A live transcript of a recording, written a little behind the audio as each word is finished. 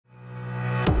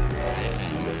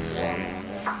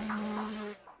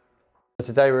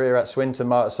Today we're here at Swinton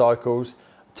Motorcycles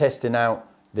testing out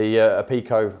the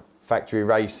Apico factory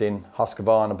racing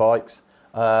Husqvarna bikes.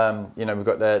 You know, we've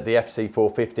got the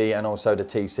FC450 and also the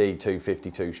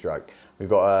TC250 two-stroke. We've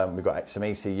got some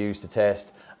ECUs to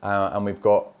test and we've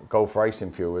got Golf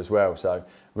racing fuel as well. So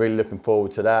really looking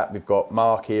forward to that. We've got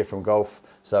Mark here from Golf,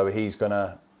 so he's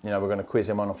gonna, you know, we're gonna quiz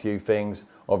him on a few things.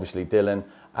 Obviously Dylan,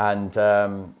 and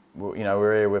you know,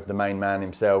 we're here with the main man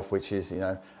himself, which is, you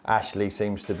know, Ashley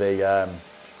seems to be a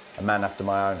man after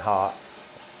my own heart,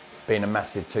 being a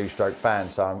massive two-stroke fan.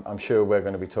 So I'm sure we're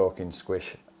going to be talking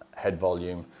squish, head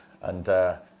volume, and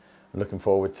looking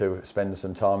forward to spending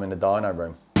some time in the dyno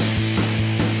room.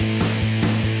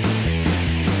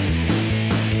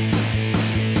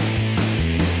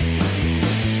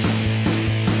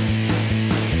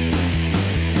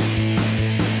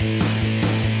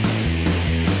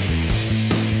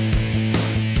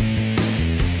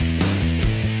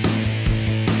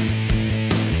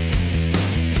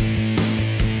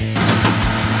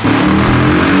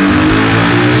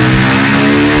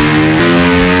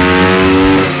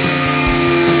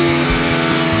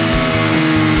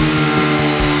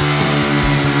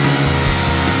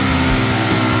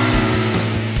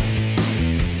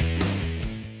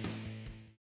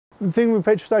 The thing with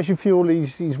petrol station fuel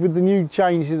is with the new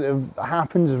changes that have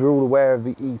happened, as we're all aware of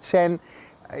the E10,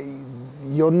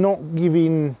 you're not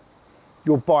giving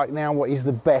your bike now what is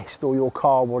the best, or your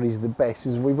car what is the best.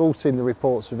 As we've all seen the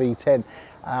reports of E10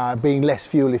 being less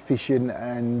fuel efficient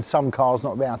and some cars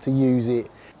not being able to use it.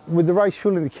 With the race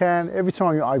fuel in the can, every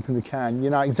time you open the can, you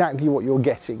know exactly what you're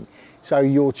getting. So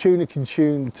your tuner can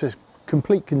tune to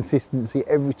complete consistency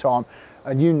every time,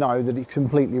 and you know that it's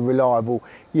completely reliable.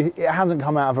 It hasn't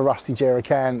come out of a rusty jerry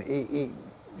can. It's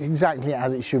exactly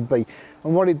as it should be.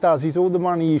 And what it does is all the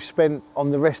money you've spent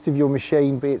on the rest of your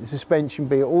machine, be it the suspension,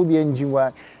 be it all the engine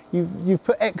work, you've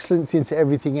put excellence into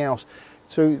everything else.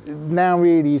 So now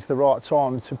really is the right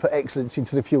time to put excellence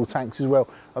into the fuel tanks as well,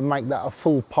 and make that a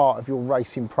full part of your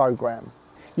racing program.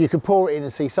 You can pour it in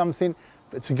and see something,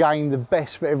 but to gain the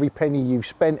best for every penny you've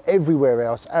spent everywhere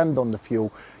else and on the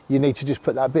fuel, you need to just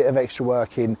put that bit of extra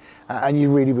work in, and you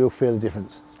really will feel the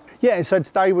difference. Yeah, so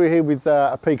today we're here with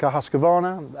Apico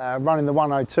Husqvarna, running the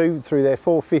 102 through their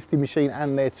 450 machine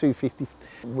and their 250.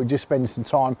 We're just spending some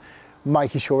time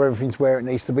making sure everything's where it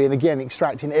needs to be, and again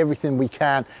extracting everything we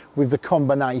can with the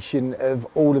combination of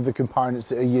all of the components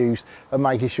that are used, and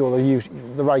making sure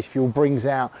the race fuel brings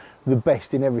out the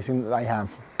best in everything that they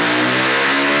have.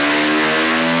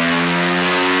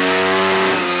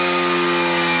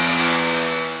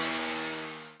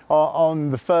 On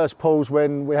the first pulls,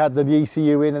 when we had the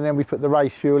ECU in and then we put the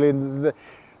race fuel in,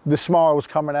 the smiles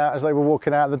coming out as they were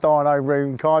walking out of the dyno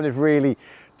room kind of really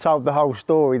told the whole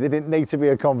story. There didn't need to be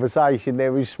a conversation,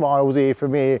 there was smiles ear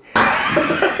from ear.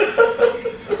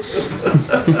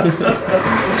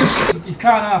 You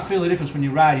can't half feel the difference when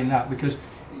you're riding that, because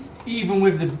even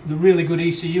with the really good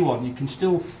ECU on, you can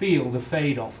still feel the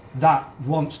fade off. That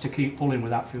wants to keep pulling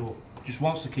with that fuel. Just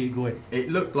wants to keep going. It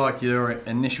looked like your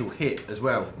initial hit as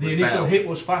well. The initial hit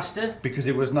was faster. Because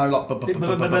it was no like...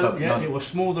 Yeah, it was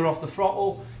smoother off the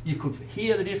throttle. You could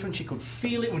hear the difference, you could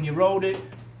feel it when you rode it.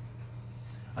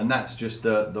 And that's just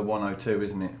the 102,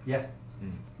 isn't it? Yeah.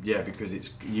 Yeah, because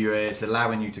it's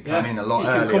allowing you to come in a lot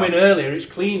earlier. You can come in earlier, it's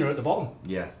cleaner at the bottom.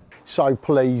 Yeah. So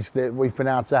pleased that we've been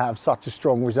able to have such a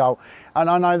strong result.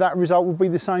 And I know that result will be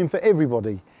the same for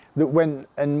everybody that went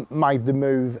and made the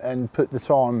move and put the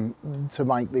time to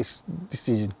make this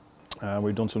decision.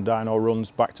 We've done some dyno runs,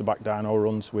 back-to-back dyno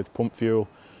runs with pump fuel,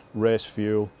 race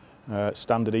fuel,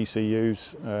 standard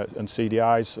ECUs and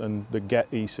CDIs, and the GET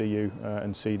ECU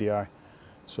and CDI.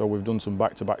 So we've done some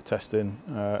back-to-back testing,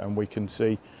 and we can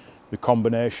see the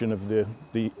combination of the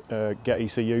GET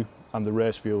ECU and the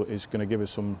race fuel is going to give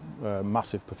us some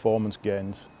massive performance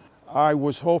gains. I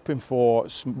was hoping for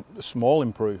small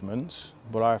improvements,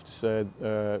 but I have to say,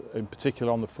 in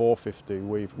particular on the 450,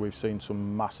 we've seen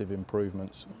some massive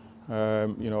improvements.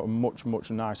 You know, a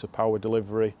much nicer power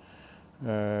delivery,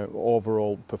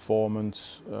 overall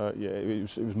performance. Yeah, it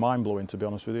was mind-blowing, to be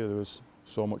honest with you. There was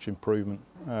so much improvement,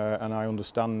 and I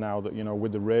understand now that, you know,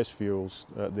 with the race fuels,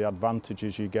 the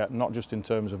advantages you get, not just in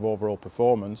terms of overall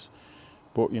performance,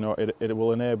 but, you know, it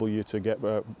will enable you to get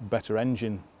better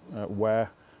engine wear.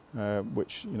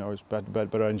 Which, you know, is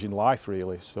better engine life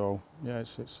really. So yeah,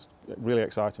 it's really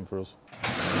exciting for us.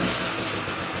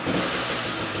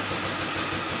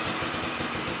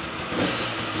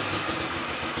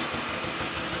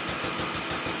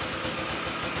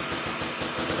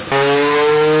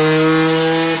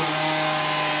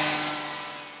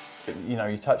 You know,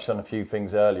 you touched on a few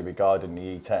things earlier regarding the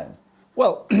E10.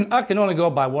 Well, I can only go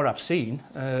by what I've seen.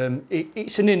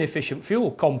 It's an inefficient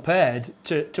fuel compared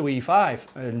to E5,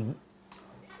 and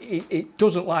it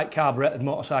doesn't like carburetted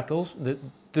motorcycles.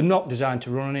 They're not designed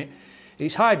to run on it.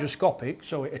 It's hydroscopic,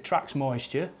 so it attracts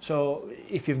moisture. So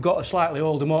if you've got a slightly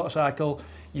older motorcycle,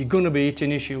 you're going to be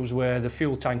hitting issues where the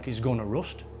fuel tank is going to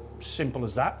rust. Simple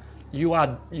as that. You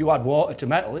add water to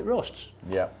metal, it rusts.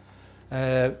 Yeah.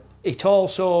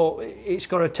 It's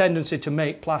got a tendency to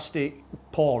make plastic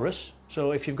porous.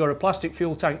 So if you've got a plastic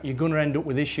fuel tank, you're going to end up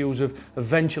with issues of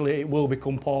eventually it will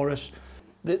become porous.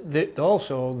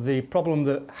 Also, the problem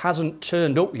that hasn't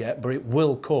turned up yet, but it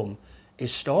will come,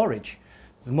 is storage.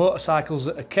 The motorcycles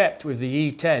that are kept with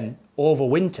the E10 over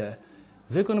winter,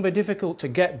 they're going to be difficult to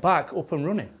get back up and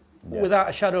running, without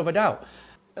a shadow of a doubt.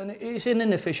 And it's an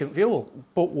inefficient fuel,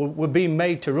 but we're being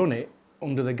made to run it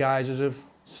under the guises of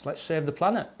let's save the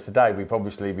planet. Today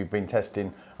we've been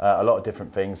testing a lot of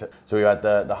different things. So we had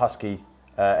the Husky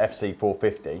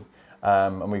FC450,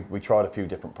 and we tried a few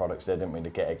different products there, didn't we, to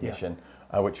get ignition,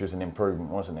 which was an improvement,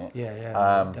 wasn't it?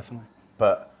 Yeah, definitely.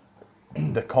 But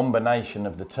the combination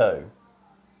of the two,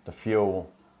 the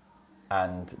fuel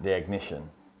and the ignition,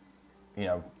 you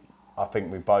know, I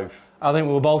think we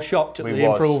were both shocked at the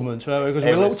improvements, because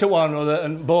we looked at one another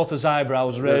and both his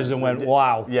eyebrows raised and went,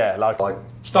 wow. Yeah, like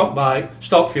stock bike,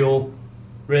 stock fuel,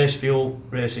 race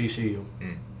ECU.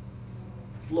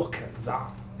 Look at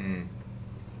that.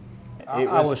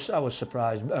 I was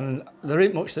surprised, and there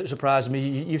ain't much that surprised me.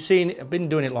 You've seen it, I've been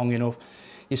doing it long enough.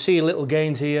 You see little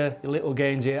gains here, little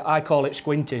gains here. I call it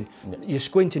squinting. You're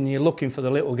squinting and you're looking for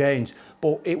the little gains,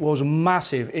 but it was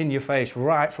massive in your face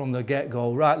right from the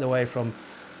get-go, right the way from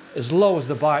as low as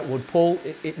the bike would pull,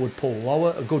 it would pull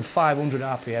lower, a good 500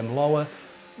 RPM lower,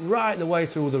 right the way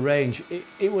through the range.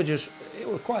 It was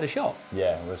quite a shot.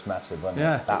 Yeah, it was massive, wasn't it?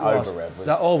 Yeah, that over-rev was.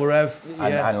 That over-rev,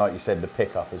 and like you said, the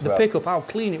pickup as well. The pickup, how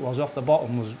clean it was off the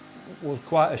bottom was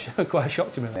quite a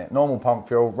shock to me. Normal pump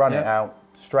fuel, run it out,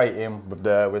 straight in with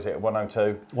the, was it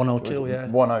 102? 102, yeah.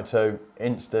 102,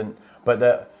 instant. But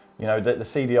the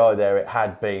CDI there, it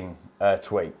had been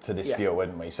tweaked to this fuel,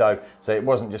 hadn't we? So it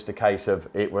wasn't just a case of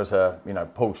it was a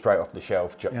pull straight off the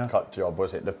shelf cut job,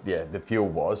 was it? The fuel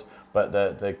was, but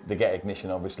the GET ignition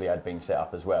obviously had been set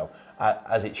up as well,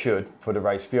 as it should for the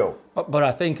race fuel. But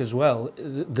I think as well,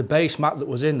 the base map that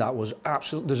was in that was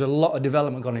absolute. There's a lot of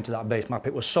development gone into that base map.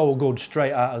 It was so good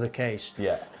straight out of the case.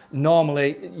 Yeah.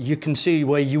 Normally, you can see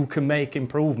where you can make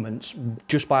improvements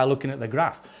just by looking at the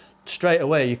graph. Straight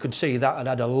away, you could see that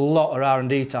had a lot of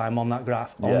R&D time on that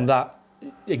graph, on that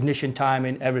ignition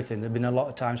timing, everything. There'd been a lot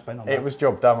of time spent on that. It was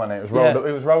job done, wasn't it?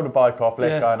 It was roll the bike off.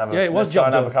 Let's go and have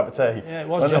a cup of tea. Yeah, it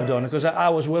was job done, because I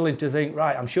was willing to think,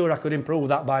 right, I'm sure I could improve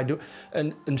that by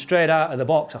and straight out of the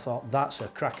box, I thought that's a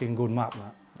cracking good map,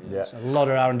 that. Yeah. So a lot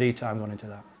of R&D time gone into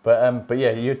that. But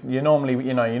yeah, you're normally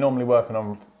working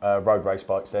on road race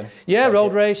bikes then. Yeah,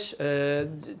 road race.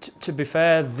 To be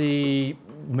fair, the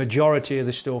majority of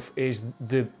the stuff is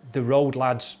the road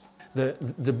lads.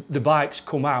 The bikes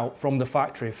come out from the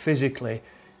factory physically.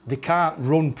 They can't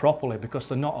run properly because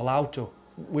they're not allowed to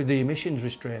with the emissions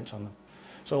restraints on them.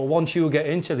 So once you get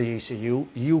into the ECU,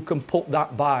 you can put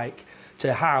that bike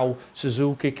to how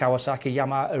Suzuki, Kawasaki,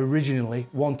 Yamaha originally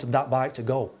wanted that bike to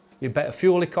go. You better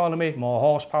fuel economy, more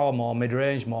horsepower, more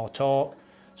mid-range, more torque,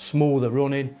 smoother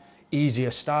running,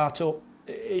 easier startup.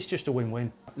 It's just a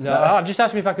win-win. I've just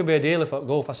asked me if I could be a dealer for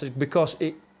Golf. I said, because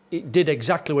it did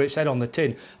exactly what it said on the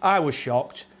tin. I was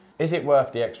shocked. Is it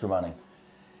worth the extra money?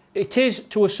 It is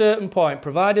to a certain point,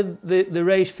 provided the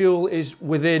race fuel is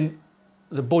within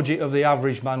the budget of the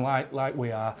average man like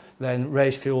we are, then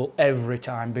race fuel every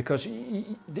time, because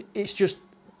it's just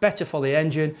better for the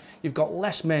engine. You've got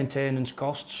less maintenance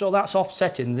costs, so that's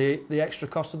offsetting the extra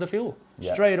cost of the fuel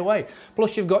straight away.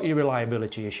 Plus you've got your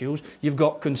reliability issues, you've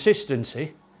got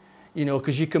consistency,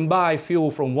 because you can buy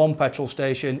fuel from one petrol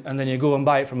station and then you go and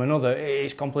buy it from another,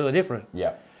 it's completely different.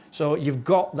 Yeah. So you've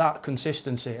got that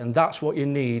consistency, and that's what you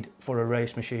need for a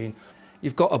race machine.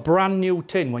 You've got a brand new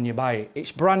tin when you buy it.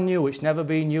 It's brand new, it's never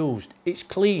been used. It's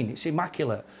clean, it's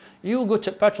immaculate. You go to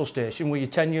a petrol station with your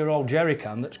 10-year-old jerry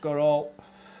can that's got all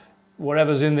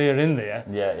whatever's in there.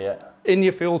 Yeah. In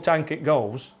your fuel tank it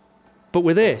goes. But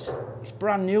with this, it's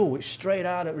brand new, it's straight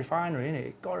out at refinery, innit?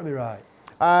 It's got to be right.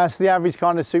 So the average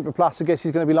kind of Super Plus, I guess,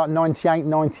 is going to be like 98,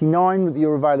 99 that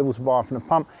you're available to buy from the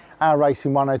pump. Our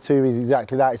Racing 102 is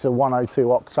exactly that. It's a 102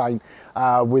 octane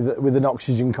with an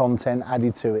oxygen content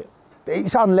added to it.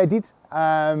 It's unleaded,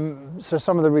 so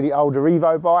some of the really older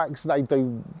Evo bikes, they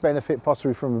do benefit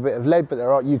possibly from a bit of lead,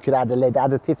 but you could add a lead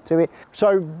additive to it.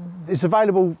 So it's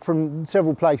available from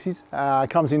several places. It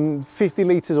comes in 50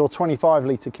 litres or 25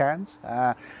 litre cans.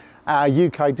 Our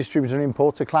UK distributor and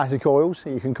importer, Classic Oils,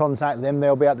 you can contact them,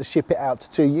 they'll be able to ship it out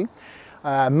to you.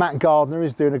 Matt Gardner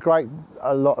is doing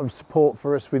a lot of support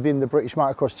for us within the British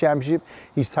Motocross Championship.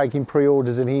 He's taking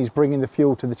pre-orders and he's bringing the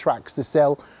fuel to the tracks to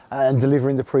sell and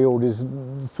delivering the pre-orders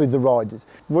for the riders.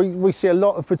 We see a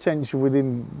lot of potential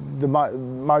within the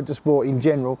motorsport in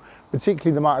general,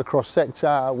 particularly the motocross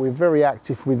sector. We're very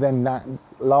active with them that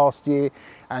last year,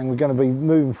 and we're going to be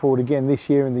moving forward again this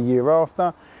year and the year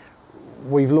after.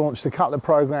 We've launched a couple of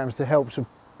programs to help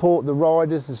support the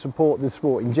riders and support the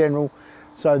sport in general,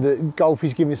 so that golf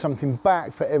is giving something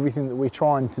back for everything that we're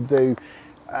trying to do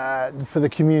for the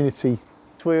community.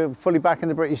 We're fully back in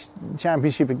the British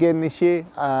Championship again this year.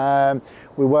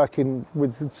 We're working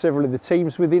with several of the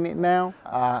teams within it now,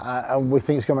 and we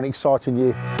think it's going to be an exciting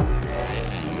year.